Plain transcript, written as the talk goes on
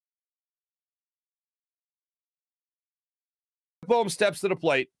Bohm steps to the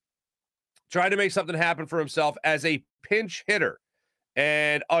plate, trying to make something happen for himself as a pinch hitter.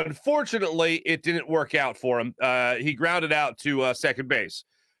 And unfortunately, it didn't work out for him. He grounded out to second base.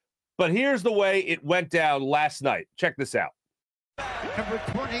 But here's the way it went down last night. Check this out. Number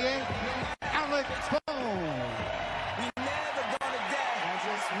 28, Alec Bohm. We never gonna die. I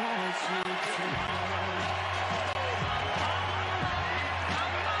just want you to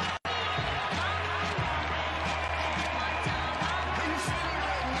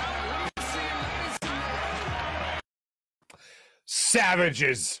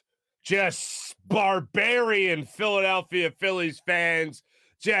Savages, just barbarian Philadelphia Phillies fans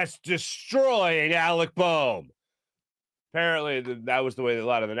just destroying Alec Bohm. Apparently, that was the way that a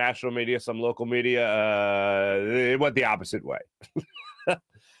lot of the national media, some local media, it went the opposite way.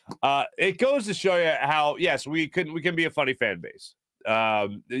 It goes to show you how, yes, we can be a funny fan base.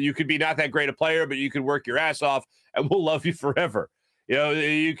 You could be not that great a player, but you could work your ass off, and we'll love you forever. You know,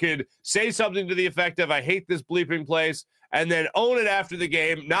 you could say something to the effect of, I hate this bleeping place, and then own it after the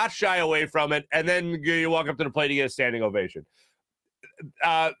game, not shy away from it, and then you walk up to the plate and get a standing ovation.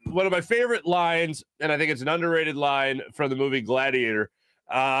 One of my favorite lines, and I think it's an underrated line from the movie Gladiator,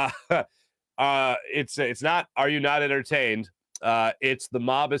 it's not, are you not entertained? It's the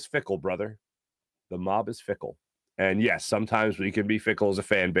mob is fickle, brother. The mob is fickle. And yes, sometimes we can be fickle as a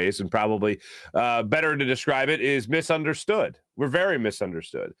fan base, and probably better to describe it is misunderstood. We're very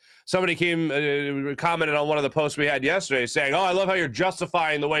misunderstood. Somebody commented on one of the posts we had yesterday saying, oh, I love how you're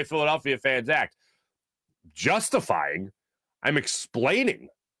justifying the way Philadelphia fans act. Justifying? I'm explaining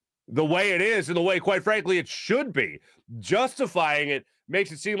the way it is and the way, quite frankly, it should be. Justifying it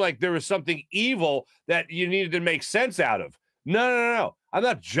makes it seem like there was something evil that you needed to make sense out of. No. I'm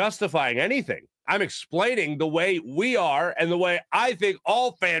not justifying anything. I'm explaining the way we are and the way I think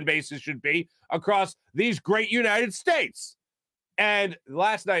all fan bases should be across these great United States. And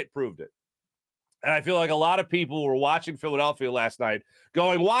last night proved it. And I feel like a lot of people were watching Philadelphia last night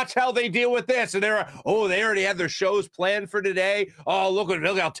going, watch how they deal with this. And they already had their shows planned for today. Oh, look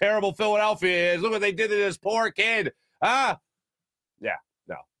how terrible Philadelphia is. Look what they did to this poor kid. Yeah,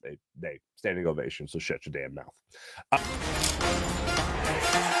 no, they standing ovation, so shut your damn mouth.